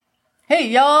Hey,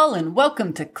 y'all, and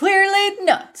welcome to Clearly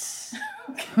Nuts.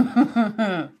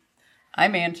 I'm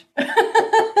Ange.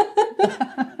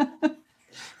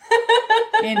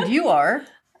 And you are?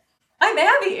 I'm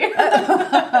Abby.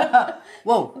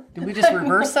 Whoa, did we just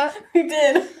reverse that? We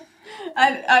did.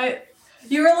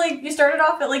 You were like, you started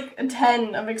off at like a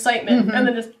 10 of excitement, and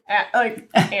then just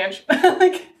Ange.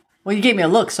 Well, you gave me a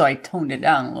look, so I toned it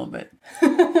down a little bit.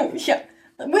 Yeah.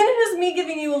 When has me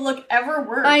giving you a look ever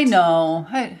worked? I know.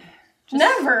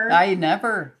 Never. I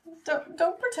never.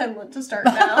 Don't pretend to start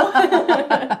now.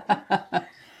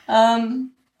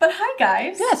 But hi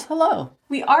guys. Yes, hello.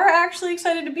 We are actually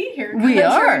excited to be here. We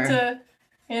are.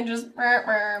 And just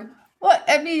Well,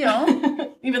 I mean, you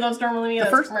know. even though it's normally me. The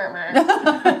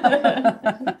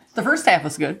first half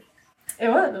was good. It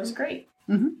was great.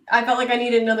 Mm-hmm. I felt like I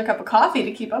needed another cup of coffee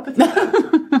to keep up with you.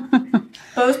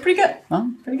 But it was pretty good.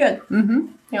 Well, pretty good. Mm-hmm.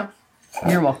 Yeah.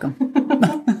 You're welcome.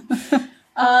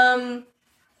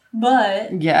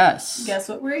 But yes. Guess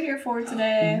what we're here for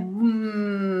today?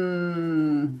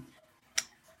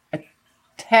 A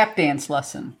tap dance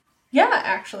lesson. Yeah,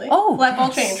 actually. Oh, flat ball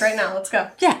yes. change right now. Let's go.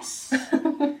 Yes.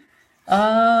 I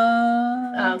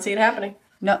don't see it happening.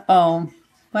 No. Oh.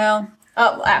 Well.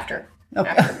 Oh, after. Okay.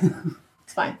 After.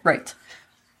 It's fine. Right.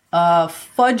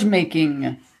 Fudge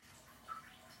making.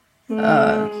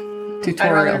 Tutorial.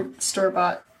 I'd rather store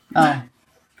bought. Oh.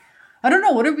 I don't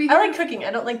know. What are we? I like cooking.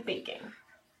 I don't like baking.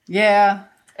 Yeah.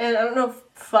 And I don't know if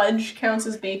fudge counts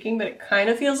as baking, but it kind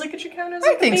of feels like it should count as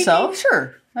I think baking. so.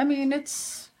 Sure. I mean, I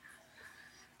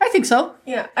think so.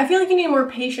 Yeah. I feel like you need more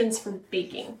patience for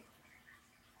baking.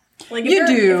 Like if You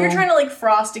do. If you're trying to like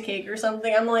frost a cake or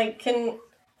something, I'm like,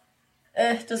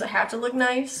 does it have to look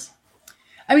nice?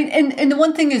 I mean, and the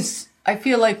one thing is, I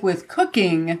feel like with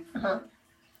cooking,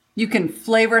 you can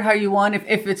flavor it how you want.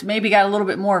 If it's maybe got a little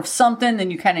bit more of something,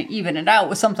 then you kind of even it out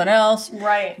with something else.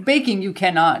 Right. Baking, you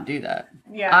cannot do that.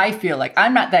 Yeah. I feel like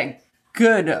I'm not that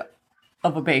good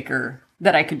of a baker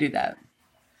that I could do that.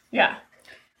 Yeah.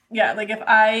 Yeah, like if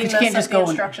I mess can't up just the go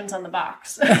instructions on the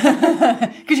box.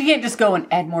 Because you can't just go and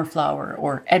add more flour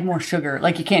or add more sugar.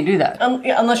 Like, you can't do that.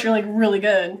 Unless you're like really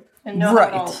good and know how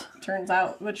it all turns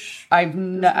out, which I have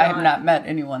not met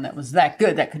anyone that was that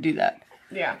good that could do that.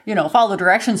 yeah. You know, follow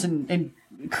directions and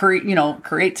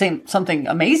create something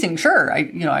amazing. Sure,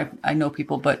 I know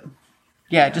people, but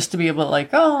yeah, just to be able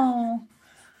to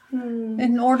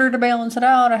in order to balance it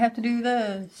out, I have to do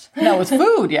this. No, it's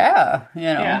food, yeah,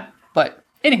 Yeah. But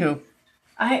anywho,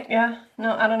 I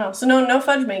don't know. So no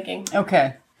fudge making.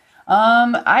 okay.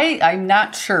 I'm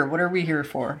not sure. What are we here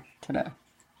for today?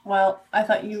 Well, I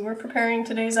thought you were preparing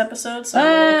today's episode, so I'm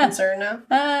a little concerned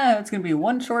now. It's gonna be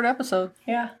one short episode.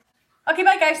 Yeah. Okay,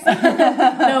 bye guys.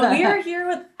 No, we are here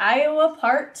with Iowa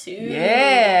Part 2.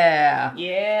 Yeah.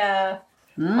 Yeah.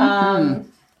 Mm-hmm.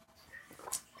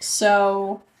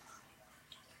 So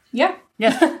yeah.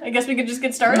 Yes. I guess we could just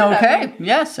get started. Okay.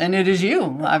 Yes, and it is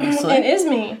you, obviously. It is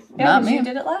me. Yeah, Not 'cause me. You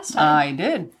did it last time. I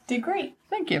did. Did great.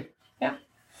 Thank you. Yeah.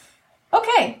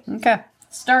 Okay. Okay.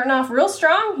 Starting off real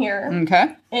strong here.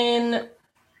 Okay. In,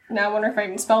 now I wonder if I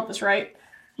even spelled this right,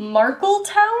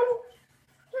 Markletown?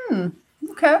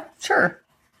 Okay. Sure.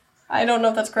 I don't know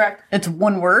if that's correct. It's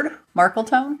one word,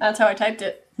 Markletown? That's how I typed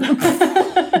it.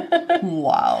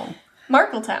 Wow.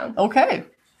 Markletown. Okay.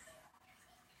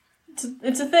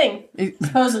 It's a thing,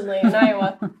 supposedly, in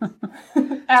Iowa.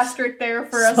 Asterisk there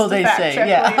for us So to they fact say, check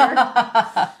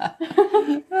yeah.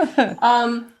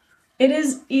 later. It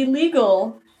is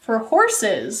illegal for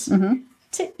horses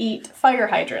to eat fire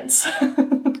hydrants.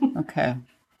 Okay.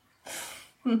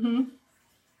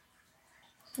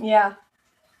 Yeah.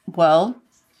 Well,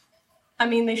 I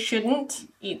mean, they shouldn't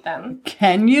eat them.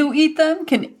 can you eat them?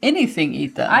 Can anything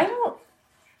eat them? I don't...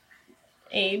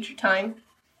 Age, time,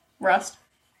 rust.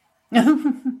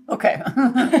 Okay.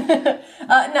 No,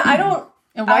 I don't...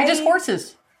 And why just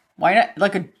horses? Why not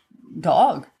like a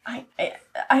dog? I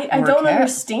Or a don't cat.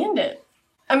 understand it.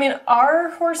 I mean, are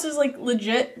horses like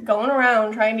legit going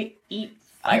around trying to eat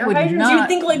fire would hydrants? not- You'd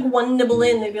think like one nibble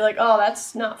in, they'd be like, "Oh,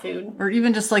 that's not food." Or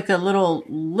even just like the little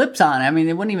lips on it. I mean,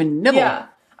 they wouldn't even nibble. Yeah,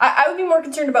 I would be more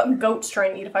concerned about goats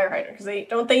trying to eat a fire hydrant because they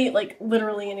eat like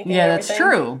literally anything. Yeah, and that's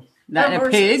everything. true. Not Not a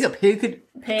pig. horses. A pig could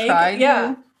Pig, try.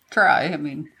 yeah. Try. I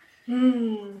mean,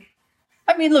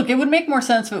 I mean, look, it would make more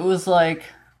sense if it was like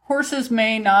horses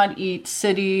may not eat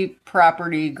city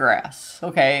property grass.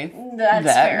 Okay, That's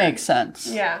that fair. makes sense.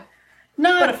 Yeah,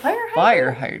 Not But a fire hydrant?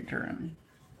 fire hydrant.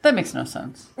 That makes no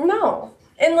sense. no,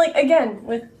 and like again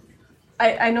with,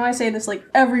 I know I say this like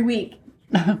every week,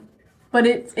 but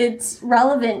it's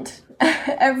relevant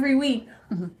every week.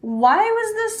 Why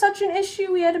was this such an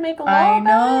issue? We had to make a law I about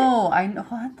know. I know.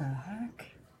 What the heck?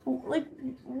 it? like,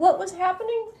 what was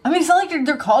happening? I mean, it's not like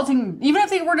they're causing, even if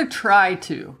they were to try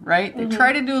to, right? They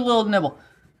try to do a little nibble.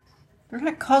 They're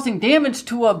not causing damage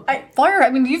to a fire. I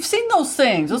mean, you've seen those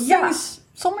things. Those things,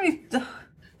 so many,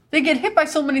 they get hit by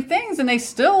so many things and they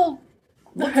still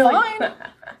look fine.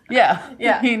 Yeah.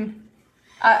 Yeah. I mean,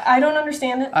 I don't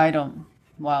understand it. I don't.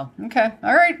 Wow. Okay.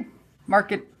 All right.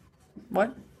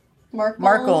 What?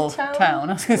 Markle-town.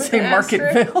 I was going to say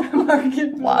Marketville.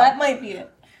 Marketville. Wow. That might be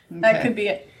it. Okay. That could be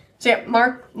it. So yeah,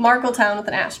 Markle-town with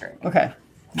an asterisk. Okay.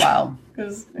 Wow.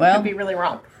 Because it Well. could be really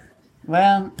wrong.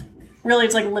 Well, Really,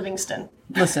 it's like Livingston.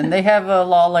 listen, they have a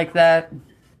law like that.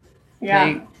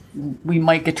 Yeah. We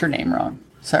might get your name wrong.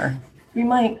 Sorry. We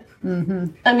might. Mm-hmm.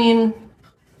 I mean,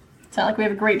 it's not like we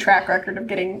have a great track record of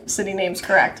getting city names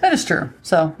correct. That is true.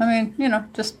 So, I mean,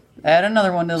 just add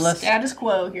another one to the list. Status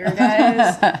quo here,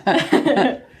 guys.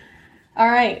 All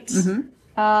right.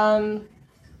 Mm-hmm.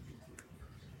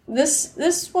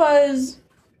 This was,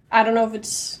 I don't know if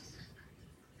it's,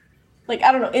 like,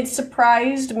 I don't know. It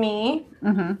surprised me.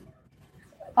 Mm-hmm.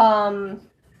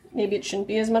 Maybe it shouldn't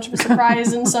be as much of a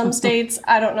surprise in some states.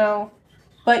 I don't know.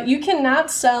 But you cannot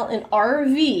sell an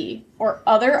RV or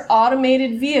other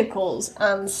automated vehicles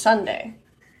on Sunday.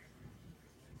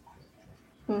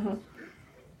 Mm-hmm.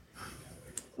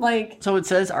 Like, So it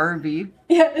says RV.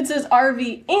 yeah, it says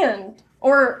RV and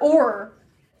or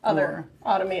other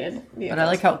automated vehicles. But I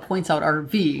like how it points out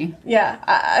RV. Yeah,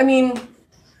 I mean,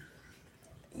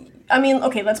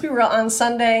 okay, let's be real. On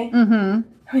Sunday, I mean,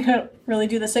 I don't really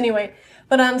do this anyway,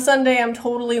 but on Sunday, I'm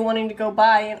totally wanting to go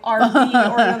buy an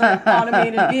RV or another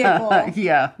automated vehicle.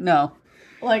 Yeah, no.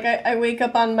 Like, I wake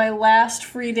up on my last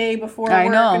free day before I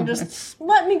work know, and just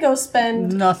let me go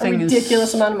spend a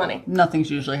ridiculous amount of money. Nothing's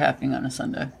usually happening on a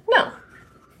Sunday. No.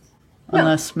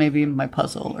 Unless maybe my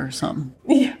puzzle or some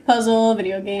Yeah, puzzle,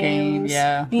 video game. games,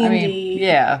 Yeah. D&D. I mean,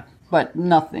 yeah. But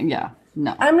nothing. Yeah.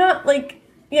 No. I'm not like,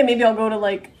 yeah, maybe I'll go to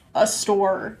like a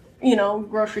store,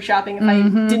 grocery shopping if I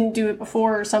didn't do it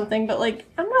before or something, but like,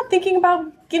 I'm not thinking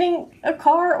about getting a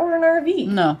car or an RV.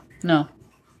 No.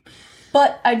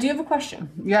 But I do have a question.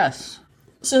 Yes.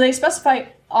 So they specify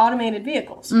automated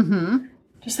vehicles. Mm-hmm.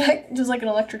 Does like an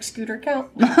electric scooter count?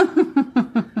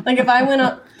 Like if I went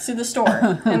up to the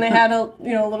store and they had a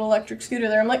little electric scooter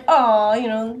there, I'm like, oh,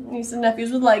 nieces and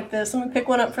nephews would like this. I'm gonna pick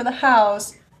one up for the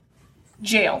house.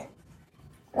 Jail.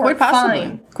 Or Quite possibly.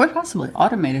 fine. Quite possibly.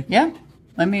 Automated. Yeah.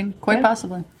 I mean, quite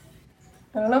possibly.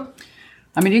 I don't know.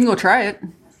 I mean, you can go try it.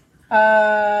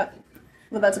 Well,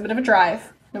 that's a bit of a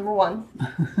drive. Number one.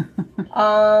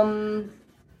 I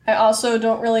also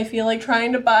don't really feel like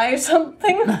trying to buy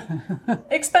something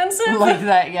expensive. Like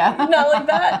that, yeah. Not like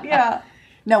that, yeah.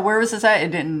 Now, where was this at?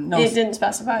 It didn't. No. It didn't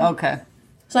specify. Okay.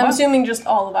 So I'm assuming just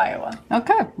all of Iowa.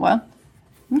 Okay. Well.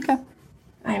 Okay.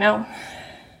 I know.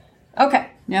 Okay.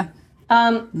 Yeah.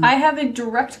 I have a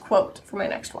direct quote for my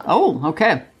next one. Oh.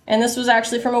 Okay. And this was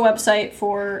actually from a website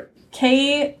for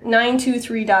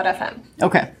K923.fm.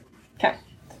 Okay. Okay.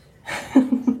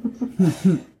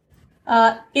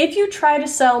 If you try to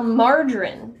sell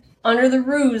margarine under the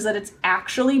ruse that it's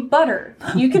actually butter,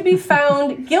 you could be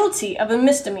found guilty of a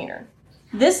misdemeanor.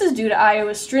 This is due to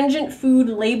Iowa's stringent food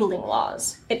labeling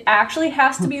laws. It actually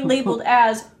has to be labeled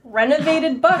as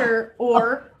renovated butter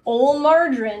or old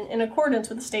margarine in accordance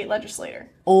with the state legislator.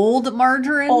 Old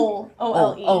margarine? Ole,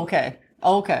 O-L-E. Oh, okay.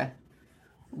 Okay.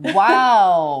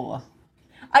 Wow.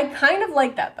 I kind of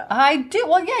like that, though. I do.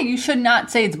 Well, yeah, you should not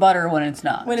say it's butter when it's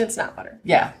not. When it's not butter.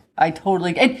 Yeah, I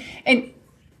totally. And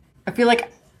I feel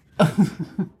like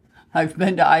I've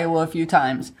been to Iowa a few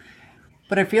times,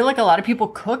 but I feel like a lot of people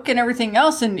cook and everything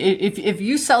else. And if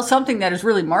you sell something that is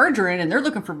really margarine and they're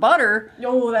looking for butter,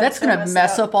 that's going to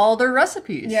mess up all their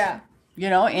recipes. Yeah.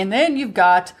 And then you've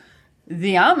got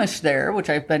the Amish there, which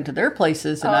I've been to their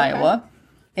places in Iowa.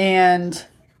 And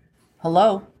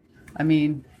hello, I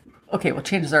mean, okay, well,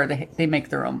 chances are they make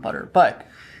their own butter. But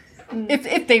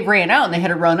if they ran out and they had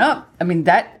to run up, I mean,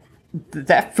 that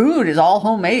food is all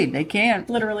homemade. They can't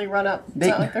Literally run up. It's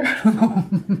not like they're...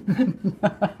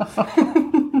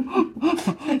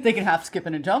 They can hop, skip,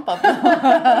 and a jump up.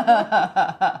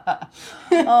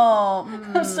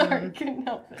 I'm sorry, I couldn't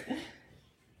help it.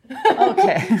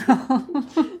 Okay.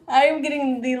 I'm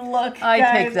getting the look. I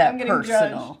guys. take that I'm getting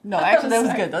personal. judged. No, actually, that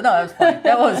was good. No, that was funny.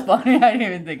 That was funny. I didn't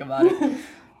even think about it.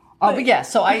 But yeah,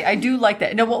 so I do like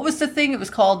that. Now, what was the thing? It was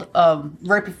called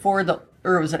right before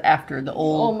or was it after the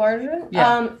old? Old margarine?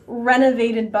 Yeah.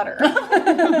 Renovated butter.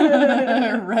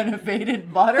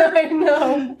 Renovated butter? I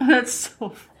know. That's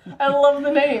so... I love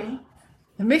the name.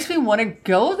 It makes me want to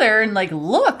go there and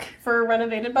look. For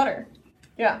renovated butter.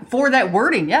 Yeah. For that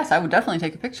wording, yes, I would definitely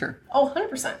take a picture. Oh,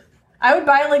 100%. I would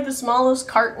buy like the smallest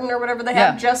carton or whatever they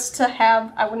have Yeah. just to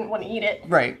have. I wouldn't want to eat it.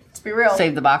 Right. Let's be real.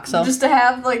 Save the box though. Just to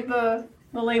have like the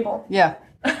label. Yeah.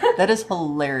 That is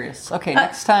hilarious. Okay,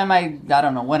 next time I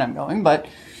don't know when I'm going, but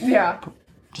Yeah.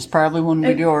 just probably when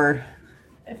we do our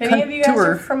If any of you guys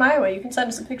tour. are from Iowa, you can send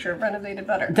us a picture of renovated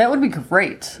butter. That would be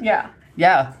great. Yeah.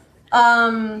 Yeah.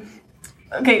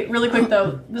 Okay, really quick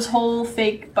though, this whole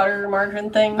fake butter margarine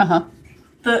thing. Uh-huh.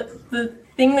 The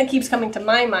thing that keeps coming to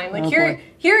my mind, like Oh, here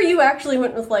boy. you actually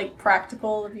went with like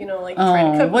practical, like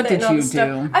trying to cook what with it did and all you this stuff.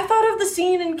 do? I thought of the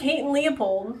scene in Kate and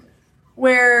Leopold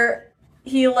where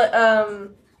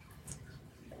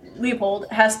Leopold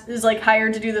is like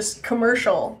hired to do this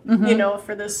commercial, Mm-hmm.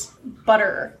 for this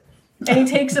butter. And he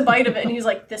takes a bite of it and he's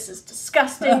like, "This is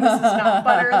disgusting. This is not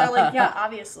butter." And they're like, "Yeah,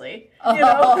 obviously." Like,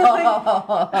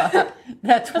 That's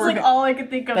that's where like all I could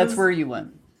think of. that's is- where you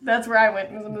went. That's where I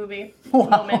went in the movie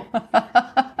moment.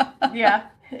 Yeah.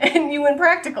 And you went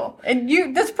practical. And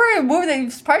that's probably a movie that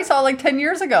you probably saw like 10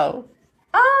 years ago.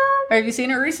 Um, Have you seen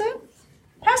it recent?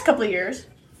 past couple of years.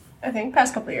 I think.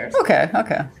 Past couple of years. Okay.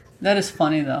 That is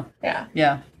funny though. Yeah.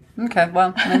 Yeah. Okay.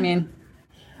 Well, I mean,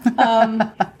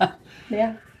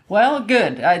 Yeah. well,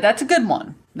 good. That's a good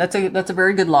one. That's a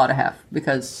very good law to have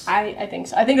because I think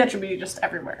so. I think that should be just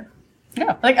everywhere.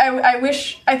 yeah. Like, I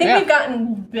wish... I think Yeah. we've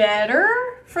gotten better,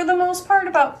 for the most part,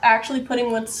 about actually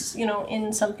putting what's,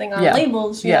 in something on Yeah.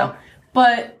 labels, you Yeah. know.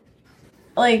 But,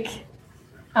 like,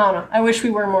 I don't know. I wish we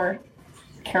were more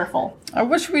careful. I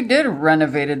wish we did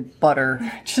renovated butter.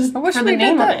 Just I wish for we the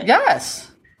name did of that. it.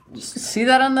 Yes. Just see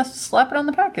that slap it on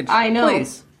the package. I know.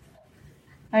 Please.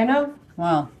 I know.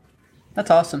 Wow.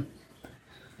 That's awesome.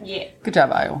 Yeah. Good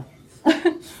job, Iowa.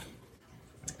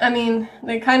 I mean,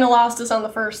 they kind of lost us on the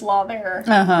first law there.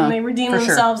 Uh-huh, And they redeemed for sure.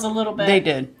 themselves a little bit. They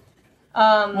did.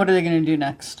 What are they going to do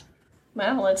next?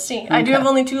 Well, let's see. I do Okay. have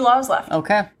only 2 laws left.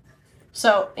 Okay.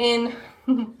 So, in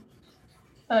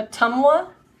Ottumwa,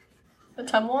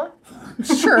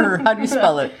 Sure. How do you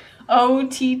spell it? Ottumwa,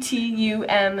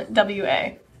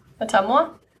 Ottumwa,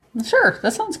 Sure.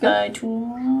 That sounds good.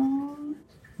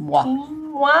 Wa.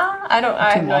 I have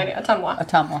no Ottumwa. idea. Ottumwa.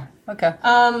 Atamwa. Okay.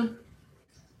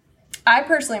 I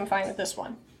personally am fine with this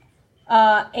one.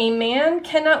 A man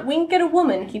cannot wink at a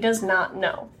woman he does not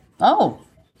know. Oh.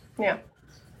 Yeah,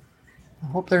 I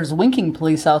hope there's winking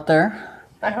police out there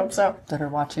I hope so. that are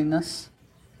watching this.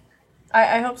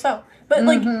 I hope so. But,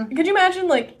 like, Mm-hmm. could you imagine,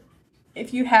 like,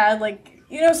 if you had, like,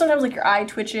 sometimes, like, your eye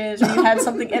twitches or you had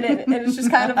something in it and it's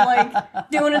just kind of, like,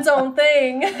 doing its own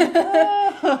thing. You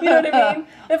know what I mean?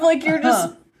 If, like,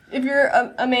 if you're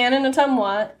a man in a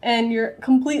tumwa and you're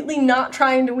completely not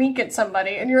trying to wink at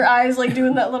somebody and your eyes, like,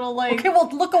 doing that little, like... Okay, well,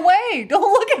 look away. Don't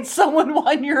look at someone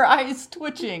while your eye's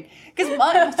twitching. Because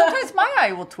sometimes my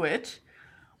eye will twitch.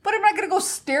 But I'm not going to go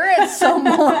stare at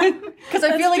someone. Because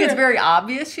I feel like it's true. very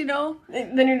obvious,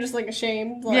 Then you're just, like,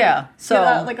 ashamed. Like, Yeah, so- get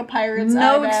out, like, a pirate's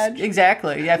eye badge.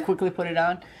 Exactly. Yeah, quickly put it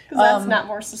on. Because that's not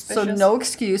more suspicious. So no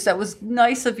excuse. That was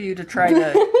nice of you to try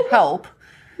to help.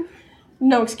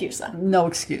 No excuse, then. No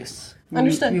excuse.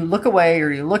 Understood. You look away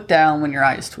or you look down when your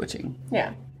eye is twitching.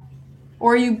 Yeah.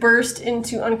 Or you burst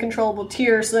into uncontrollable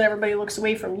tears so that everybody looks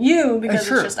away from you because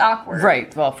Sure. it's just awkward.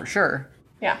 Right. Well, for sure.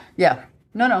 Yeah. Yeah.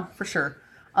 No, for sure.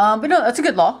 But no, that's a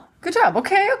good law. Good job.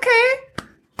 Okay.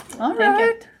 All Thank right.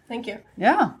 you. Thank you.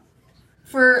 Yeah.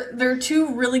 There are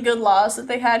 2 really good laws that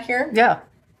they had here. Yeah.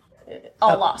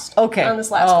 All lost. Okay. On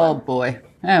this last oh, one. boy.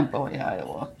 Oh, boy.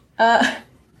 Iowa.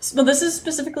 But this is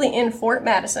specifically in Fort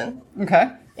Madison,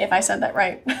 Okay. if I said that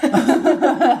right.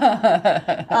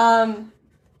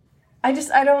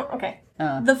 Okay.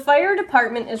 The fire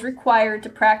department is required to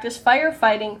practice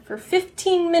firefighting for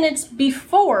 15 minutes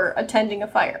before attending a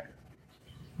fire.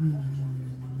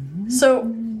 So,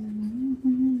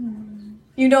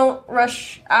 you don't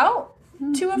rush out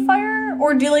to a fire?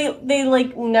 Or do they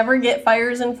like never get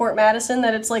fires in Fort Madison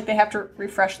that it's like they have to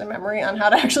refresh their memory on how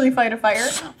to actually fight a fire?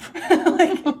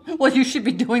 Well, you should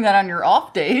be doing that on your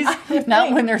off days,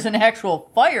 not when there's an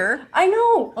actual fire. I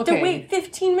know. Okay. To wait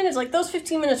 15 minutes, like those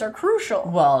 15 minutes are crucial.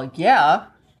 Well, yeah.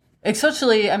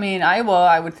 Especially, I mean, Iowa,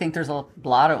 I would think there's a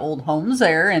lot of old homes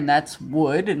there, and that's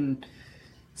wood and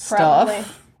stuff. Probably.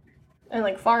 And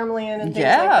like farmland and things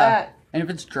Yeah. like that. And if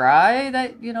it's dry,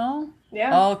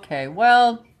 Yeah. Okay,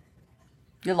 well,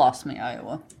 you lost me,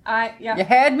 Iowa. Yeah. You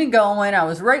had me going. I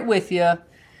was right with you.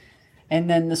 And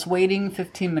then this waiting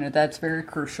 15 minutes, that's very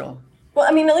crucial. Well,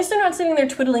 I mean, at least they're not sitting there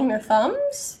twiddling their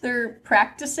thumbs. They're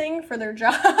practicing for their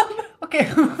job. Okay.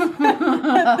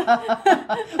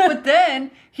 But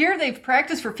then, here they've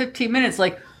practiced for 15 minutes,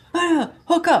 like,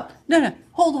 hook up,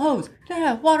 hold the hose,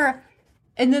 water.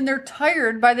 and then they're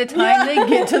tired by the time they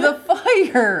get to the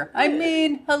fire. I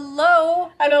mean,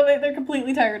 hello. I know they're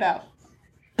completely tired out.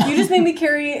 You just made me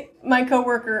carry my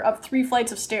coworker up 3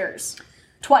 flights of stairs.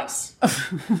 Twice.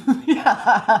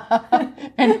 Yeah.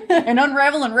 and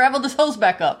unravel this hose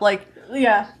back up. Like,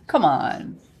 Yeah. come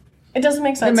on. It doesn't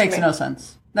make sense It makes to me. no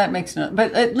sense. That makes no...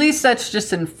 But at least that's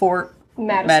just in Fort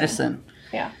Madison.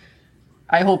 Yeah.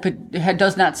 I hope it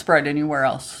does not spread anywhere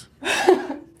else.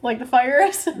 Like the fire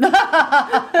is?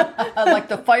 Like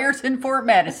the fires in Fort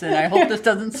Madison. I hope this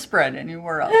doesn't spread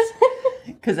anywhere else.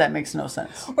 Because that makes no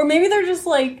sense. Or maybe they're just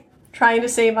like trying to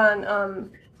save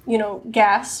on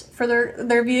gas for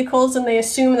their vehicles, and they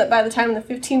assume that by the time the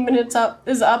 15 minutes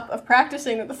is up of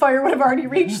practicing that the fire would have already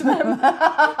reached them.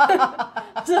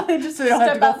 So they just don't have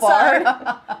to step go outside.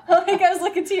 far. Oh, hey guys,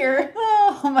 look, it's here.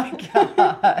 Oh my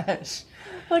gosh.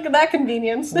 Look at that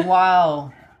convenience.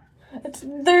 Wow.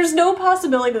 There's no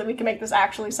possibility that we can make this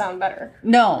actually sound better.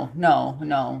 No. There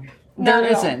Not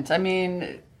at all. isn't. I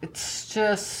mean, it's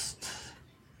just...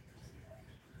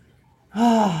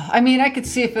 I mean, I could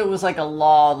see if it was like a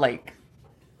law, like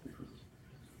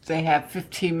they have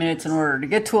 15 minutes in order to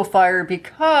get to a fire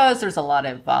because there's a lot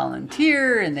of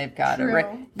volunteer and they've got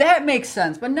True. that makes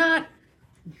sense, but not.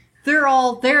 They're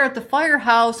all there at the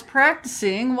firehouse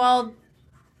practicing while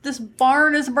this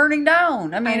barn is burning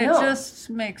down. I mean, I it know. just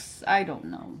makes. I don't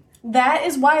know. That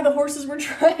is why the horses were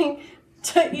trying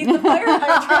to eat the fire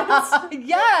hydrants.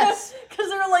 Yes. Because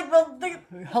they were like, well, the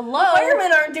Hello.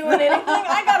 firemen aren't doing anything.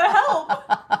 I gotta help.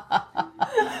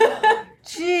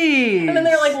 Jeez. And then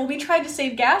they're like, well, we tried to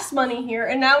save gas money here,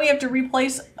 and now we have to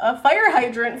replace a fire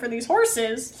hydrant for these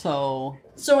horses. So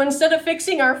instead of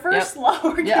fixing our first law,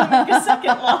 we're going to Yeah. make a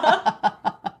second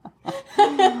law.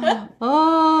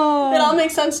 Oh. It all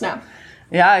makes sense now.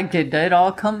 Yeah, it did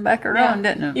all come back around,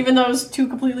 didn't it? Even though it's 2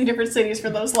 completely different cities for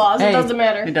those laws, Hey, it doesn't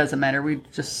matter. It doesn't matter. We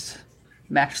just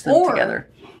matched them Or- together.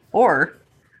 Or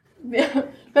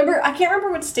Remember, I can't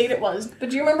remember what state it was, but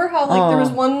do you remember how there was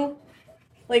one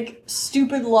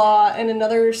stupid law and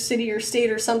another city or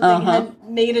state or something had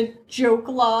made a joke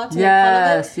law to make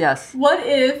fun of it? yes. What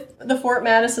if the Fort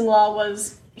Madison law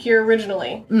was here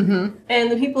originally,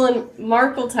 and the people in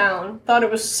Markletown thought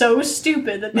it was so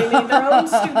stupid that they made their own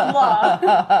stupid law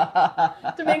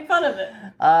to make fun of it?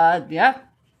 Yeah.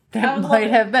 I That would love might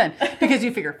it. have been. Because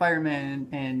you figure firemen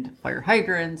and fire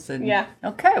hydrants and Yeah.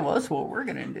 okay, well that's what we're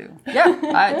gonna do. Yeah.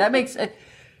 That makes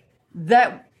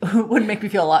that would make me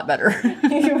feel a lot better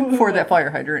for that fire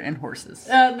hydrant and horses.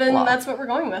 Then law. that's what we're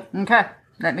going with. Okay.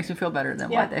 That makes me feel better than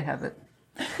why Yeah. they have it.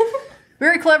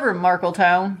 Very clever,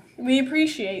 Markletown. We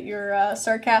appreciate your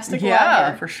sarcastic law Yeah,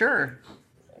 here. for sure.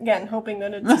 Again, hoping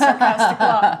that it's a sarcastic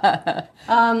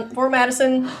law. Fort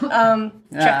Madison,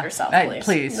 check yourself,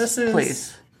 please.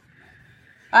 Please.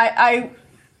 I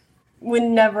would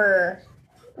never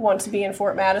want to be in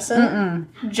Fort Madison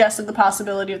just at the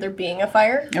possibility of there being a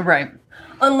fire. Right.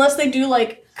 Unless they do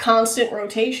constant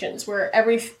rotations where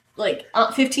every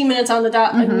 15 minutes on the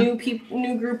dot a new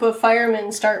group of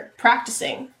firemen start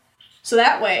practicing. So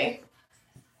that way,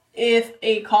 if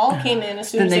a call came in as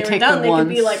soon Then as they they were take done, the they could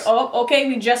be ones- like, "Oh, okay,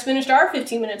 we just finished our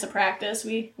 15 minutes of practice.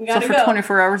 We So gotta for go."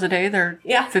 24 hours a day, they're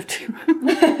Yeah. 15.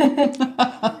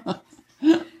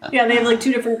 Yeah, they have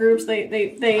 2 different groups.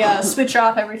 They switch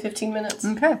off every 15 minutes.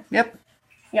 Okay. Yep.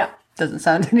 Yeah. Doesn't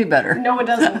sound any better. No, it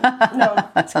doesn't. No,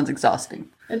 That sounds exhausting.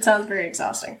 it sounds very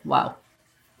exhausting. Wow.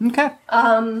 Okay.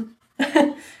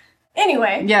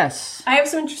 Anyway, Yes. I have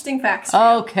some interesting facts for you.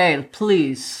 Okay.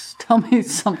 Please tell me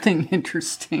something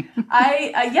interesting.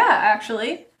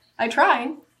 Actually, I tried.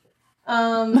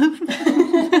 We'll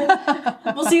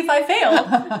see if I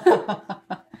fail.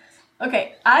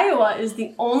 Okay, Iowa is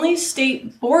the only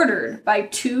state bordered by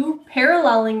 2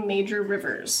 paralleling major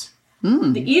rivers.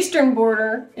 The eastern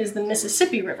border is the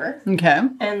Mississippi River, Okay.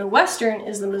 and the western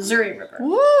is the Missouri River.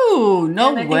 Woo! No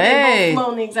And I think way. they both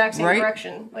flow in the exact same Right?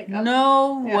 direction. Up.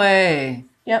 No Yeah. way.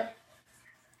 Yep.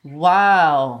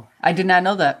 Wow. I did not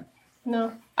know that.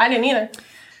 No, I didn't either.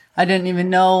 I didn't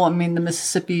even know. I mean, the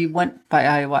Mississippi went by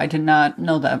Iowa. I did not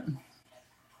know that.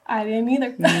 I didn't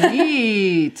either.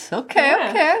 Neat. Okay. Yeah.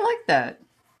 Okay. I like that.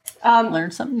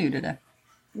 Learned something new today.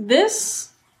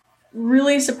 This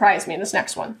really surprised me, this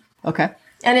next one. Okay.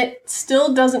 And it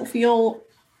still doesn't feel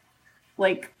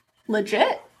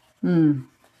legit.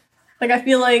 I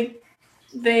feel like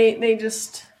they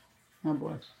just Oh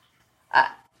boy.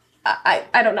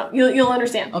 I don't know. You'll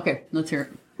understand. Okay. Let's hear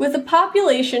it. With a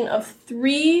population of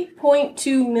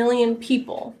 3.2 million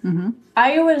people,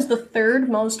 Iowa is the 3rd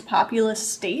most populous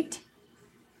state.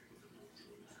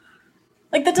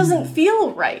 That doesn't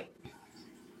feel right.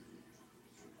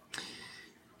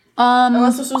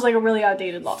 Unless this was like a really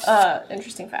outdated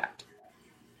interesting fact.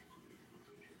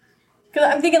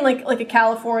 Because I'm thinking like a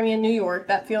California, New York,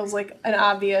 that feels like an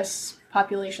obvious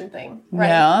population thing, right?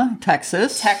 Yeah,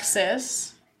 Texas.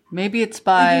 Texas. Maybe it's Like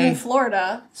by even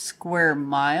Florida. square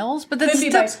miles, but that's Could be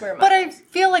still, by square But I miles.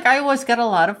 feel like Iowa's got a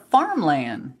lot of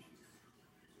farmland.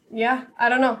 Yeah, I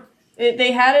don't know.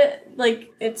 They had it,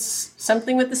 like, it's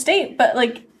something with the state, but,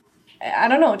 like, I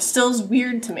don't know. It still is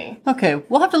weird to me. Okay,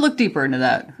 we'll have to look deeper into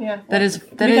that. Yeah. That is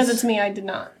because it's me, I did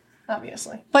not,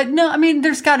 obviously. But no, I mean,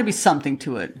 there's got to be something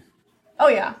to it. Oh,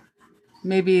 yeah.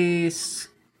 Maybe it's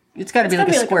got to be like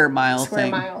a square mile square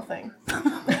thing. mile thing.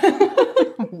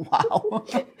 Wow.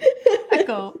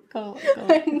 Echo.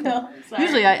 I know. Sorry.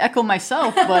 Usually I echo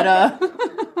myself, but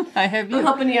I have you. I'm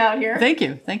helping you out here. Thank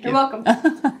you. You're welcome.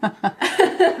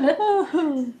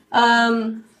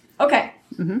 Okay.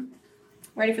 Mm-hmm.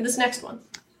 Ready for this next one?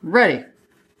 Ready.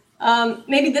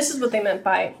 Maybe this is what they meant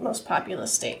by most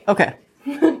populous state. Okay.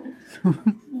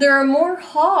 There are more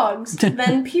hogs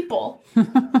than people.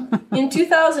 In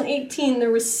 2018,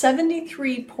 there was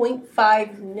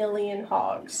 73.5 million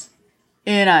hogs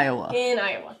In Iowa. in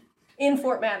Iowa. In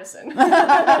Fort Madison.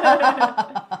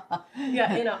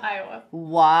 Yeah, in Iowa.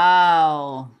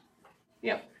 Wow.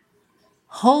 Yep.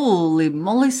 Holy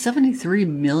moly, 73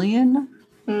 million?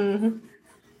 Mm-hmm.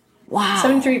 Wow.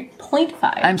 73.5.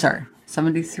 I'm sorry,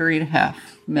 73.5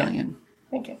 million.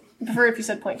 Thank you. I prefer if you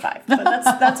said 0.5,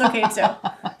 but that's okay too.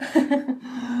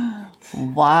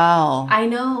 Wow. I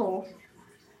know.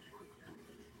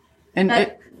 And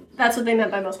That's what they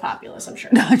meant by most populous, I'm sure.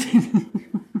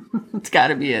 it's got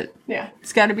to be it. Yeah.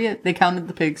 It's got to be it. They counted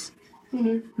the pigs.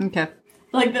 Mm-hmm. Okay.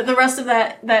 Like the rest of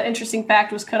that interesting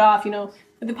fact was cut off, with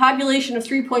the population of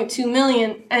 3.2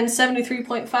 million and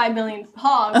 73.5 million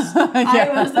hogs,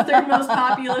 Iowa is the third most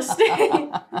populous state.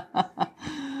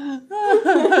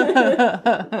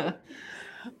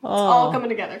 It's all coming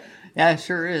together. Yeah, it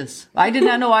sure is. I did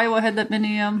not know Iowa had that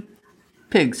many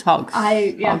pigs, hogs.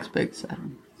 Hogs, pigs.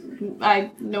 I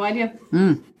have no idea.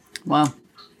 Wow.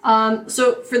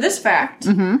 So for this fact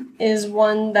is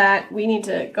one that we need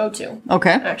to go to,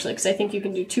 Okay. actually, because I think you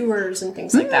can do tours and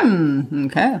things like that.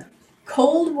 Okay.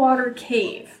 Cold Water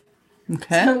Cave.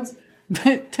 Okay. Sounds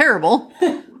Terrible.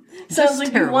 like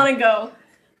terrible. you want to go.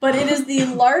 But it is the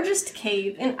largest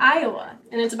cave in Iowa,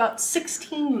 and it's about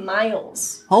 16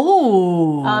 miles.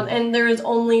 Oh. And there is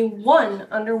only one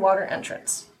underwater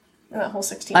entrance in that whole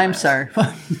 16 miles. I'm sorry.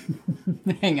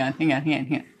 Hang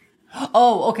on.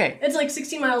 Oh, okay. It's like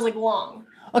 16 miles long.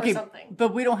 Okay, Or something.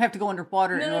 but we don't have to go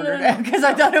underwater in No, order no. to, because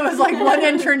I thought it was like one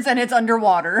entrance and it's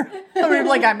underwater. I mean,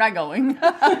 like, I'm not going.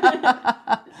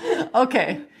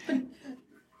 Okay.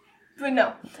 But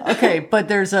no. Okay, but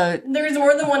there's There's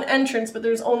more than one entrance, but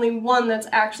there's only one that's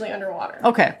actually underwater.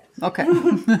 okay.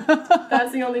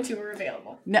 That's the only two are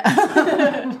available.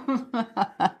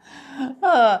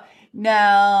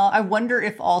 Now, I wonder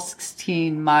if all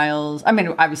 16 miles, I mean,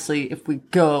 obviously, if we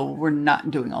go, we're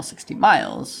not doing all 16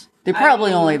 miles. They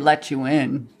probably only let you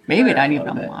in. Maybe not even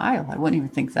a mile. I wouldn't even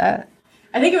think that.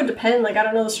 I think it would depend. I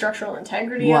don't know the structural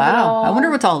integrity of it Wow. all. I wonder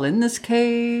what's all in this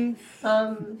cave.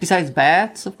 Besides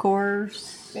bats, of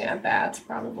course. Yeah, bats,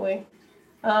 probably.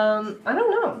 I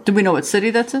don't know. Do we know what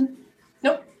city that's in?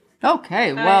 Nope.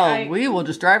 Okay, well, we will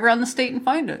just drive around the state and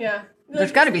find it. Yeah.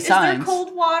 There's got to be signs. Is there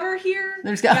cold water here?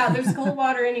 There's cold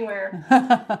water anywhere.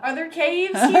 Are there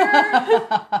caves here?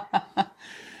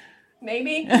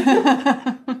 Maybe.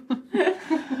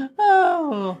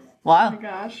 Oh, wow. Oh my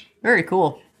gosh. Very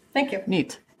cool. Thank you.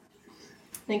 Neat.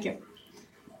 Thank you.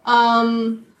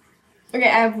 Okay,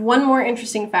 I have one more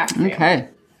interesting fact for you. Okay.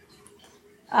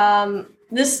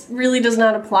 This really does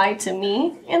not apply to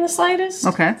me in the slightest.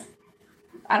 Okay.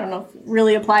 I don't know if it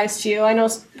really applies to you. I know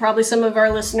probably some of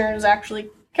our listeners actually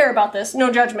care about this.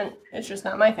 No judgment. It's just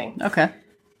not my thing. Okay.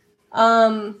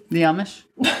 The Amish?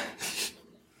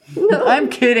 No. I'm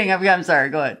kidding. I'm sorry.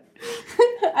 Go ahead.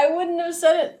 I wouldn't have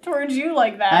said it towards you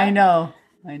like that. I know.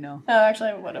 No, actually,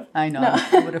 I would have. I know. No.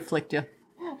 I would have flicked you.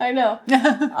 I know.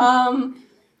 I'm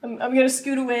gonna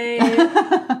scoot away.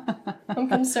 I'm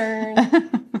concerned.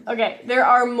 Okay, there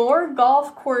are more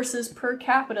golf courses per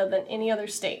capita than any other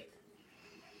state.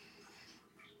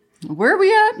 Where are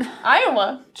we at?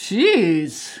 Iowa.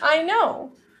 Jeez. I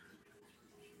know.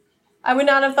 I would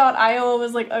not have thought Iowa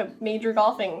was like a major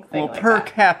golfing thing. Well, like per that.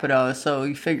 capita, so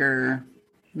you figure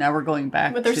now we're going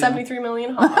back With their to 73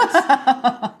 million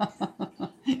hogs.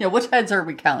 Yeah, which heads are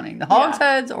we counting? The hogs'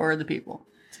 Yeah. heads or the people?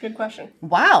 It's a good question.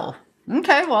 Wow.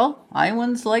 Okay, well,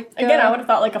 Iowans like Again, I would have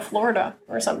thought like a Florida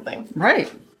or something.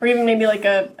 right. Or even maybe like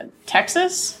a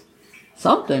Texas?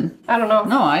 Something. I don't know.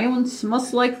 No, Iowans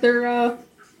must like their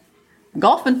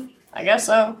golfing. I guess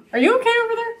so. Are you okay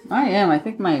over there? I am. I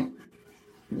think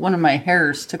one of my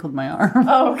hairs tickled my arm.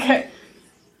 Oh, okay.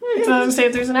 So I was gonna say,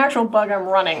 if there's an actual bug, I'm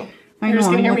running. You're just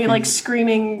gonna hear me like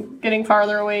screaming, getting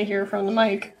farther away here from the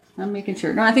mic. I'm making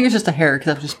sure. No, I think it's just a hair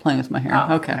because I was just playing with my hair.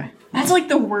 Oh, okay. That's like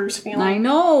the worst feeling. I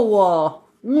know.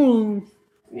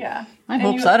 Yeah. I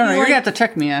hope so. I don't know. You're gonna have to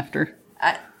check me after.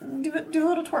 Do a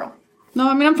little twirl. No,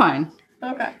 I mean I'm fine.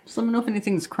 Okay. Just let me know if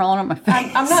anything's crawling up my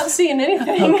face. I'm not seeing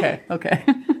anything. Okay.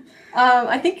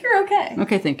 I think you're okay.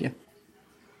 Okay, thank you.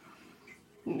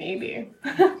 Maybe.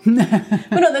 But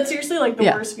no, that's seriously like the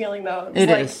worst feeling though. It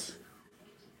like, is.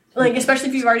 Like, especially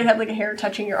if you've already had like a hair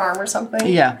touching your arm or something.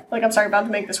 Yeah. Like, I'm sorry, about to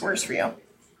make this worse for you.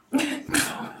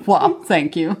 Wow,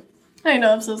 thank you. I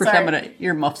know, I'm so First sorry. I'm gonna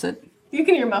earmuffs it. You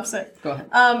can earmuffs it. Go ahead.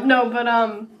 No, but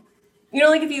you know,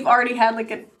 like if you've already had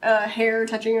like a hair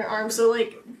touching your arm, so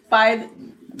like by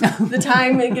the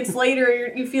time it gets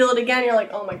later, you feel it again, you're like,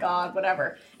 oh my god,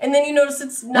 whatever. And then you notice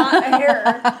it's not a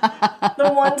hair.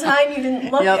 The one time you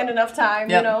didn't look in enough time,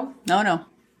 you know? No.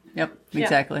 Yep,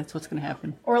 exactly. That's what's gonna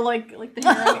happen. Or like the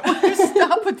hair.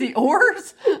 Stop with the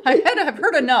oars. I've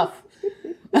heard enough.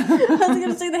 I was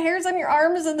gonna say the hairs on your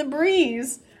arms and the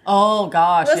breeze. Oh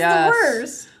gosh, That's yes. the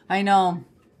worst. I know.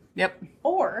 Yep.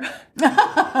 Or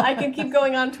I can keep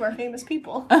going on to our famous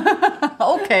people.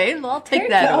 Okay, well, I'll take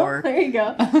that or. There you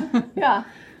go. Yeah.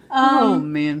 Oh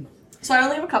man. So I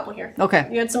only have a couple here. Okay.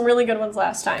 You had some really good ones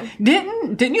last time.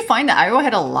 Didn't you find that Iowa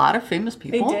had a lot of famous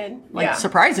people? They did. Like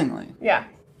surprisingly. Yeah.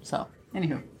 So,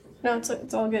 anywho. No,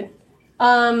 it's all good.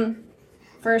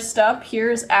 First up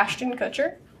here is Ashton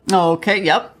Kutcher. Okay,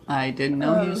 yep. I didn't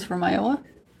know he was from Iowa.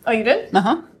 Oh, you did?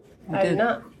 Uh-huh. I did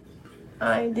not.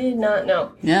 I did not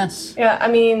know. Yes. Yeah, I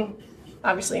mean,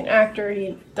 obviously an actor.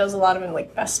 He does a lot of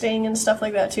like vesting and stuff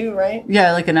like that too, right?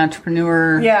 Yeah, like an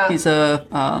entrepreneur. Yeah. He's a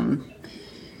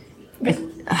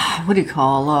what do you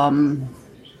call An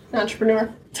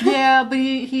entrepreneur. Yeah, but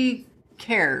he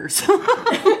cares.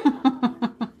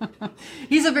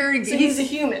 He's a very So he's a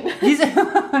human. He's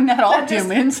not all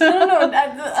humans. No.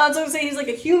 I was gonna say he's like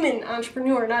a human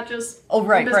entrepreneur, not just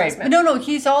right. businessman. No.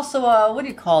 He's also what do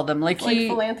you call them? Like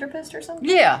philanthropist or something.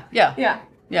 Yeah. Yeah.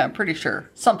 I'm pretty sure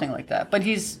something like that. But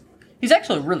he's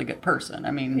actually a really good person.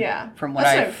 I mean, from what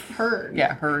I've heard.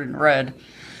 Yeah, heard and read.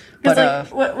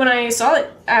 Because when I saw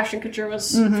that Ashton Kutcher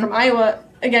was from Iowa,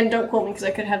 again, don't quote me because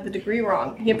I could have the degree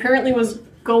wrong. He apparently was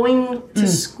going to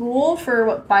school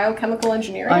for biochemical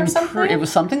engineering or something. It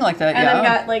was something like that. And then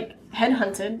got like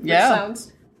headhunted. Which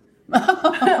sounds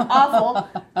awful.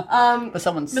 But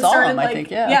someone saw him, I think.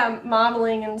 Yeah,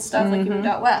 modeling and stuff. Like he moved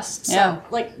out west. So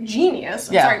like genius.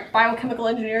 I'm sorry, biochemical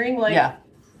engineering. Like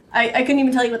I couldn't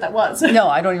even tell you what that was. No,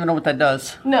 I don't even know what that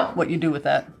does. No. What you do with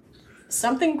that?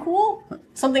 Something cool?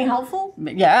 Something helpful?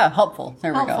 Yeah, helpful.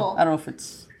 There we go. I don't know if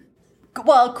it's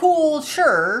cool.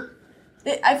 Sure.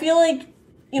 I feel like,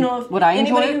 you know, if would I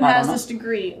enjoy anybody it? who has this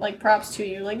degree, like props to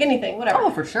you, like anything, whatever. Oh,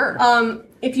 for sure.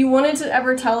 If you wanted to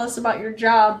ever tell us about your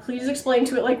job, please explain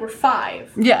to it like we're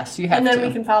 5. Yes, you have to. And then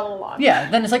we can follow along. Yeah,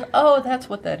 then it's like, oh, that's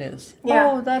what that is.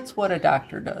 Yeah. Oh, that's what a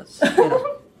doctor does. You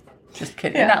know? Just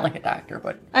kidding. You're not like a doctor,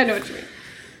 but I know what you mean.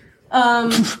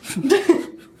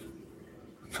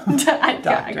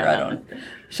 Doctor, I don't.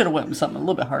 Should have went with something a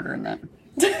little bit harder than that.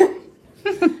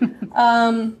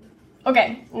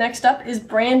 Okay, next up is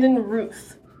Brandon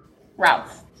Routh.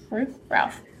 Routh. I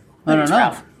don't know.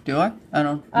 Ralph. Do I? I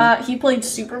don't. He played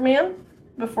Superman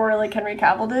before like Henry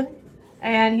Cavill did,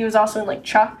 and he was also in like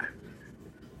Chuck.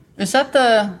 Is that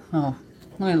the? Oh,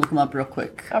 let me look him up real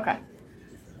quick. Okay.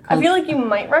 I feel like you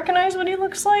might recognize what he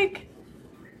looks like.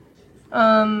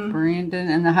 Brandon,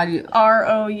 and then how do you?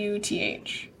 Routh.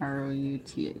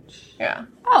 Routh. Yeah.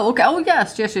 Oh, okay. Oh,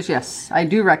 yes. I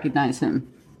do recognize him.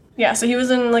 Yeah, so he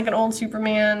was in like an old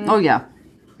Superman. Oh yeah.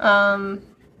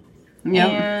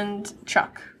 And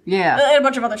Chuck. Yeah. And a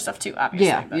bunch of other stuff too,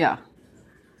 obviously. Yeah.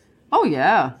 Oh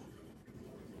yeah.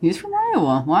 He's from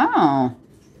Iowa. Wow.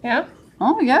 Yeah.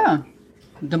 Oh yeah.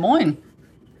 Des Moines.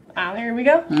 Ah, there we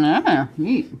go. Yeah.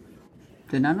 Neat.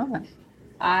 Did not know that.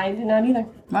 I did not either.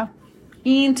 Wow.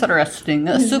 Interesting.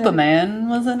 Superman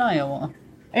was in Iowa.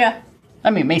 Yeah. I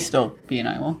mean, may still be in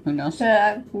Iowa. Who knows? I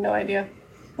have no idea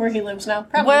where he lives now.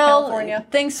 Probably California.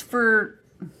 Thanks for.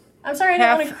 I'm sorry, I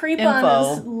didn't want to creep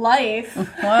on his life.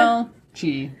 Well,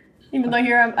 gee. Even though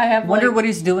here I have. Wonder what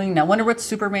he's doing now. Wonder what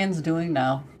Superman's doing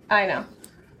now. I know.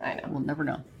 We'll never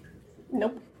know.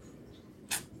 Nope.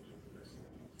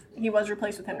 He was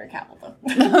replaced with Henry Cavill, though.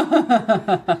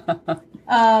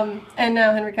 And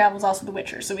now Henry Cavill's also The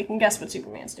Witcher, so we can guess what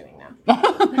Superman's doing now.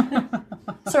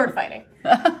 Sword fighting.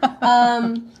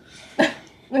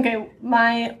 Okay,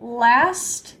 my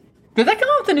last... Did that come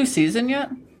out with a new season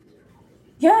yet?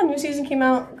 Yeah, new season came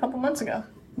out a couple months ago.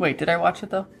 Wait, did I watch it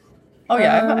though? Oh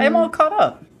yeah, I'm all caught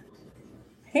up.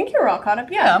 I think you were all caught up.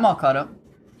 Yeah, Yeah, I'm all caught up.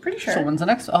 pretty sure. So when's the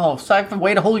next? Oh, so I have to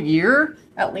wait a whole year?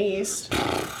 At least.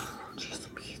 Jeez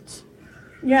Louise.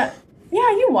 Yeah. Yeah,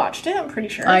 you watched it, I'm pretty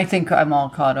sure. I think I'm all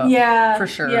caught up. Yeah. For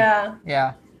sure. Yeah.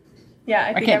 Yeah. Yeah,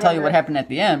 I think can't tell you what remember. happened at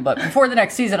the end, but before the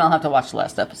next season, I'll have to watch the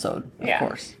last episode, of Yeah.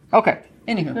 course. Okay.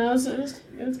 Anywho. No, it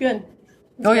was good.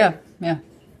 Oh, yeah. Yeah.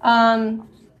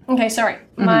 Okay, sorry.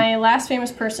 My last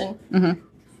famous person. Mm-hmm.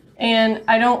 And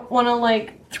I don't want to,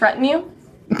 like, threaten you,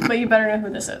 but you better know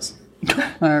who this is.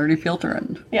 I already feel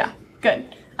threatened. Yeah,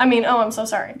 good. I mean, oh, I'm so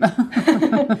sorry.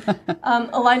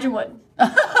 Elijah Wood.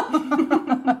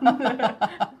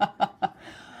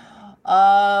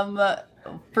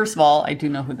 First of all, I do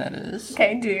know who that is.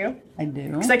 Okay, do you? I do.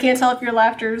 Because I can't tell if your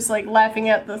laughter's, like, laughing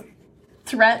at the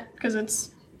threat because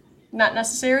it's not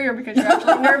necessary or because you're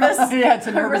actually nervous. Yeah, it's a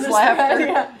over nervous this laughter. threat,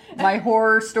 yeah. My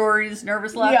horror stories,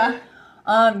 nervous laughter.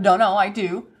 No, I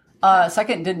do.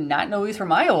 Second, did not know he's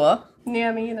from Iowa.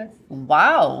 Yeah, me either.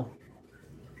 Wow.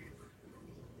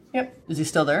 Yep. Is he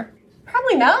still there?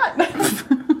 Probably not.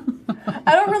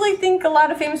 I don't really think a lot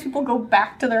of famous people go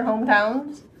back to their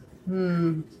hometowns.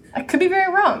 I could be very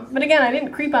wrong. But again, I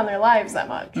didn't creep on their lives that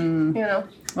much. You know?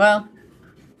 Well,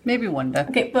 maybe one day.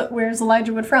 Okay, but where's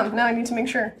Elijah Wood from? Now I need to make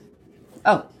sure.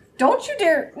 Oh. Don't you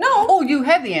dare. No. Oh, you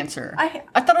had the answer. I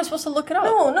thought I was supposed to look it up.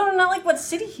 No, not like what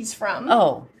city he's from.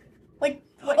 Oh. Like,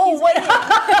 what Oh, he's what?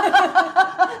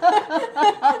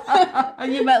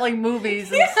 You meant like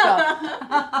movies and stuff.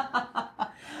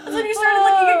 That's when you started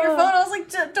looking at your phone. I was like,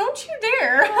 don't you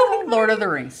dare. Lord of the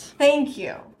Rings. Thank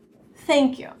you.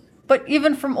 Thank you. But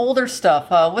even from older stuff,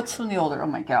 what's from the older? Oh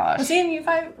my Was gosh. he in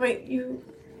U5? Wait,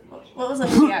 what was that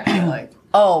movie actually like?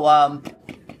 Oh,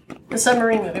 The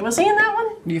submarine movie. Was he in that one?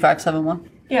 U571.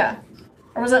 Yeah.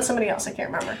 Or was that somebody else? I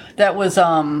can't remember. That was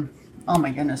oh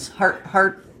my goodness, heart.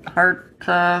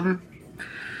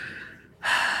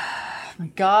 My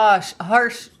gosh,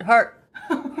 Heart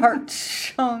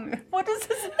Chung. What is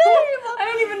his name? I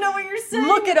don't even know what you're saying.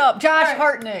 Look it up, Josh All right.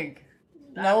 Hartnett.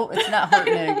 No, it's not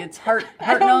Hartnett. It's I don't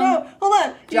Hartnung. know. Hold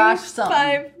on. Josh something.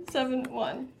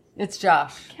 571. It's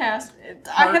Josh. Cast.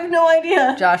 I have no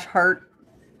idea. Josh Hartnett.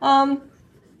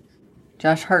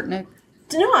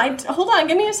 No, hold on.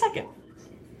 Give me a second.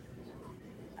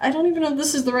 I don't even know if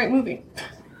this is the right movie.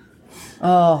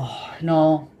 Oh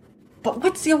no. But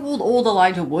what's the old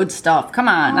Elijah Wood stuff? Come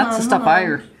on, that's the stuff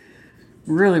I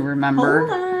really remember.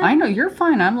 Hold on. I know you're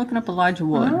fine. I'm looking up Elijah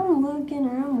Wood. I'm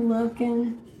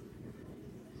looking.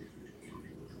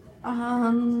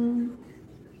 I'm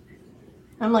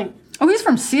like, Oh, he's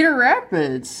from Cedar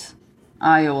Rapids,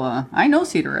 Iowa. I know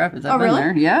Cedar Rapids. I've been really?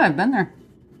 there. Yeah, I've been there.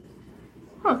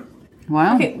 huh.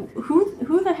 Wow. Okay,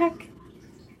 who the heck?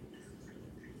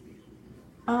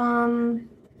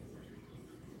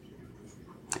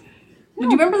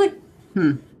 Did you remember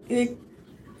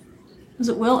was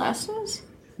it Will Estes?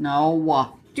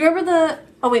 No. Do you remember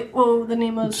the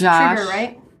name was Josh. Trigger,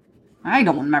 right? I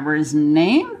don't remember his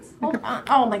name. Hold on.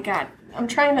 Oh my god. I'm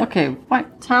trying to. Okay,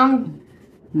 what? Tom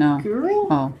No. Guri?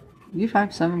 Oh,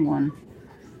 U571.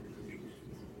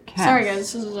 Cast. Sorry guys,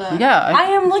 this is Yeah, I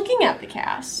am looking at the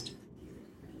cast.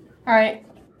 Alright.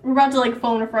 We're about to like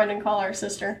phone a friend and call our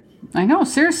sister. I know,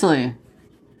 seriously.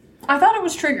 I thought it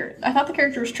was Trigger. I thought the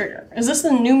character was Trigger. Is this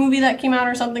the new movie that came out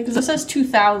or something? Because it says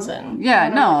 2000. Yeah,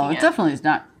 What am I no, looking it at? definitely is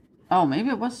not. Oh, maybe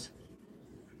it was.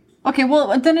 Okay,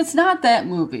 well, then it's not that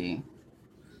movie.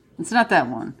 It's not that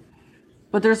one.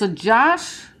 But there's a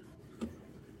Josh.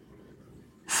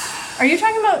 Are you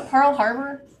talking about Pearl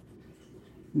Harbor?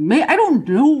 I don't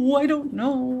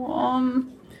know.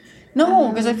 No,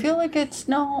 because I feel like it's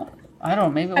no. I don't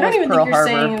know. Maybe it I don't was even Pearl think you're Harbor.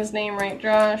 saying his name right,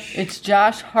 Josh. It's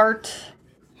Josh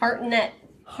Hartnett.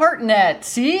 Hartnett.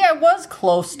 See, I was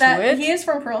close to it. He is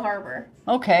from Pearl Harbor.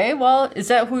 Okay, well, is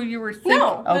that who you were thinking?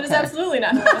 No, that is Okay. absolutely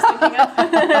not who I was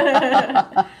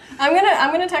thinking of.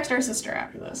 I'm gonna text our sister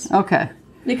after this Okay.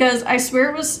 because I swear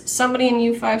it was somebody in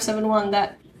U571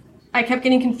 that I kept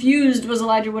getting confused was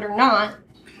Elijah Wood or not,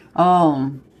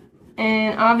 Oh,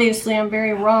 and obviously I'm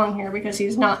very wrong here because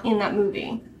he's not in that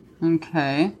movie.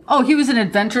 okay. Oh, he was in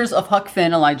Adventures of Huck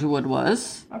Finn, Elijah Wood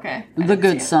was. Okay. I The didn't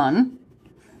Good see it. Son.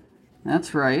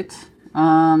 That's right.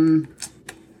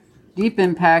 Deep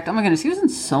Impact. Oh my goodness, he was in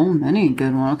so many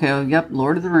good ones. Okay, oh, yep,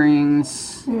 Lord of the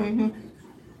Rings. Mm-hmm.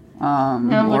 I'm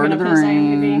Lord looking of the up his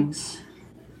IMDb. Rings.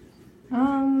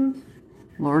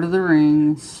 Lord of the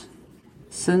Rings.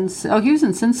 He was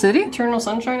in Sin City? Eternal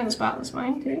Sunshine of the Spotless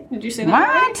Mind, too. Did you say that?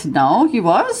 Right? What? No, he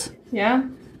was? Yeah.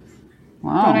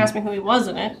 Wow. Don't ask me who he was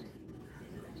in it.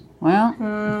 Well,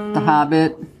 The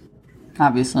Hobbit,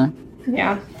 obviously.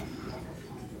 Yeah.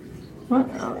 What?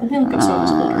 Let me look up some of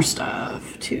his older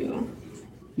stuff too.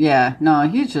 Yeah, no,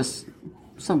 he's just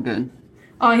so good.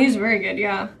 Oh, he's very good.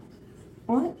 Yeah.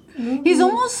 What? He's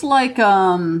almost like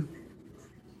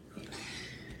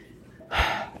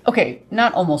okay,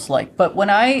 not almost like, but when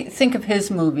I think of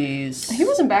his movies, He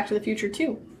was in Back to the Future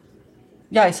too.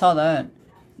 yeah, I saw that.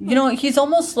 You know, he's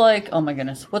almost like, oh my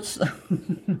goodness, what's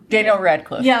Daniel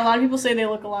Radcliffe? Yeah, a lot of people say they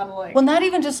look a lot alike. Well, not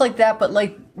even just like that, but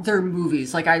like their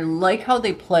movies. Like I like how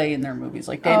they play in their movies.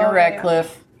 Like Daniel Oh, yeah.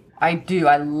 Radcliffe, I do.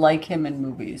 I like him in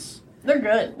movies. They're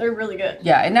good. They're really good.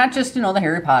 Yeah, and not just, you know, the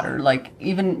Harry Potter. Like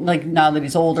even like now that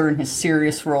he's older in his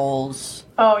serious roles.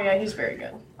 Oh yeah, he's very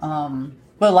good.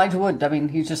 But Elijah Wood, I mean,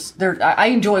 he's just there. I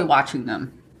enjoy watching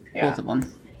them, Yeah. both of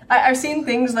them. I've seen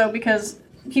things though because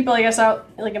people, I guess, out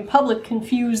like in public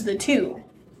confuse the two.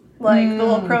 Like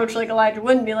they'll approach like Elijah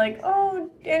Wood and be like,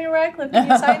 "Oh, Daniel Radcliffe, can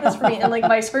you sign this for me?" And like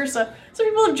vice versa. So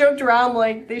people have joked around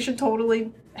like they should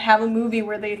totally have a movie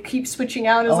where they keep switching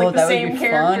out as like the that would same be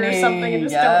character or funny. something and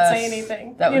just Yes. don't say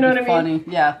anything. That would you know be what I mean?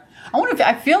 funny. Yeah. I wonder if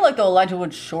I feel like though Elijah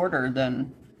Wood's shorter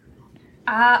than.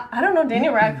 I don't know.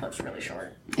 Daniel Radcliffe's really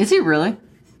short. Is he really?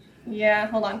 Yeah,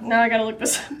 hold on. Now I gotta look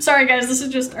this up. Sorry guys, this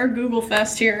is just our Google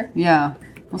fest here. Yeah.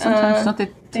 Well, sometimes don't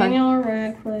they? Daniel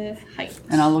Radcliffe height.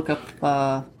 And I'll look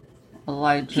up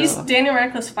Elijah. Daniel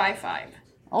Radcliffe's 5'5".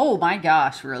 Oh my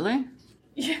gosh! Really?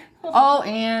 Yeah. Oh,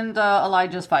 and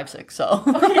Elijah's 5'6". So.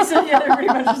 Okay, so yeah, they're pretty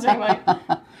much the same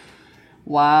height.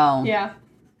 Wow. Yeah,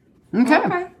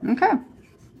 Okay. Okay.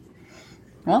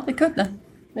 Well, they could then.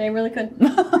 they really could.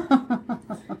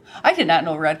 I did not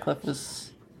know Radcliffe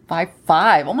was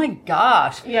 5'5". Oh my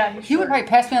gosh. Yeah, he's He would short. probably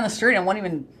pass me on the street and wouldn't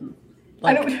even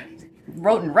I like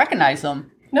don't. and recognize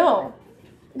him. No,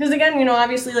 because again, you know,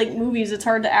 obviously, like movies, it's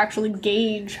hard to actually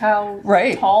gauge how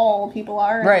Right. tall people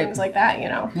are and Right. things like that. You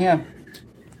know. Yeah.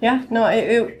 Yeah. No,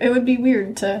 it would be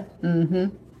weird to.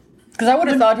 Because I would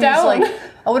have thought he was down. like,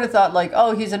 I would have thought like,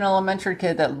 oh, he's an elementary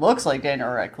kid that looks like Daniel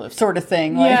Radcliffe, sort of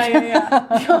thing. Like, Yeah.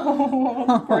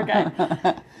 Oh, poor guy.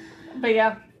 But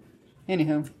yeah.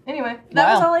 Anywho, Anyway,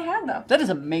 that was Wow. all I had though. that is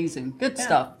amazing. Good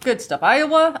stuff. Good stuff.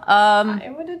 Iowa,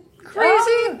 It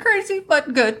did crazy,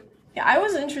 but good. Yeah, I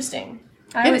was interesting.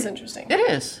 It was interesting. It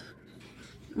is.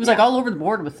 It was like all over the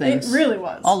board with It things. really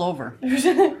was. All over.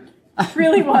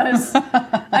 really was.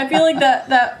 I feel like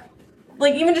that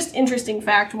like even just interesting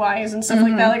fact wise and stuff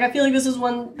like that. Like I feel like this is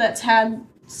one that's had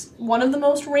one of the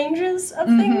most ranges of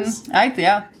things.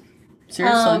 Yeah.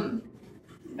 Seriously.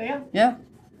 But yeah. Yeah.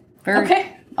 Very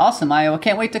Okay. awesome, Iowa.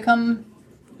 Can't wait to come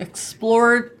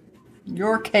explore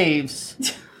your caves.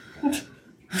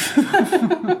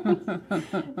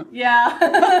 Yeah.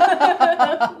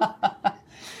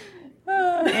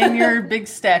 And your big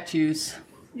statues.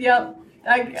 Yep.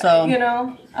 So- You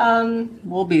know,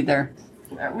 We'll be there.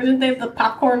 didn't they have the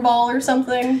popcorn ball or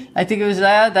something? I think it was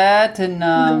that, and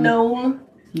The gnome.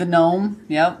 the gnome.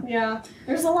 Yep. Yeah.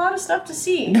 There's a lot of stuff to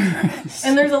see.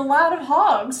 And there's a lot of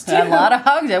hogs too. A lot of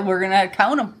hogs. And we're gonna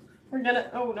count them. We're gonna.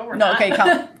 Oh no, we're No, not.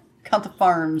 okay, count the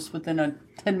farms within a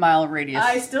 10-mile radius.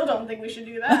 I still don't think we should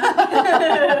do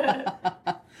that.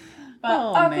 But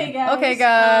Oh, okay, man. guys. Okay,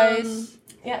 guys.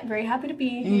 Yeah, very happy to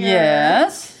be here.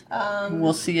 Yes. Um,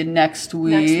 We'll see you next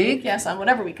week. next week, yes, on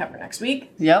whatever we cover next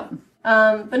week. Yep.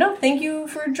 But no, thank you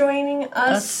for joining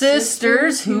us,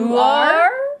 Sisters who are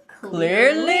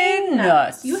clearly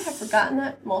nuts. You have forgotten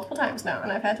that multiple times now,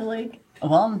 and I've had to like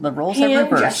Well, the roles have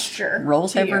hand reversed. gesture.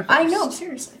 Roles to have you. reversed. I know,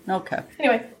 seriously. Okay.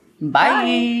 Anyway,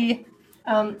 Bye.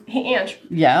 hey Ange.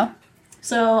 Yeah.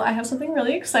 So I have something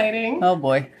really exciting. Oh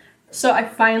boy. So I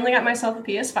finally got myself a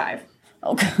PS5.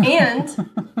 Okay. And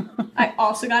I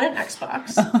also got an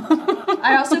Xbox.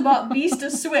 I also bought Beast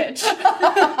a Switch. So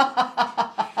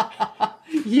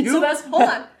that's, hold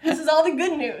on. This is all the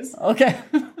good news. Okay.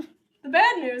 The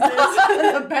bad news is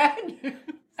The bad news.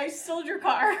 I sold your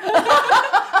car.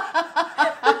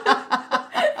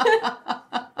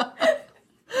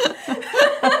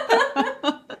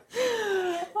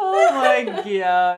 Oh my god.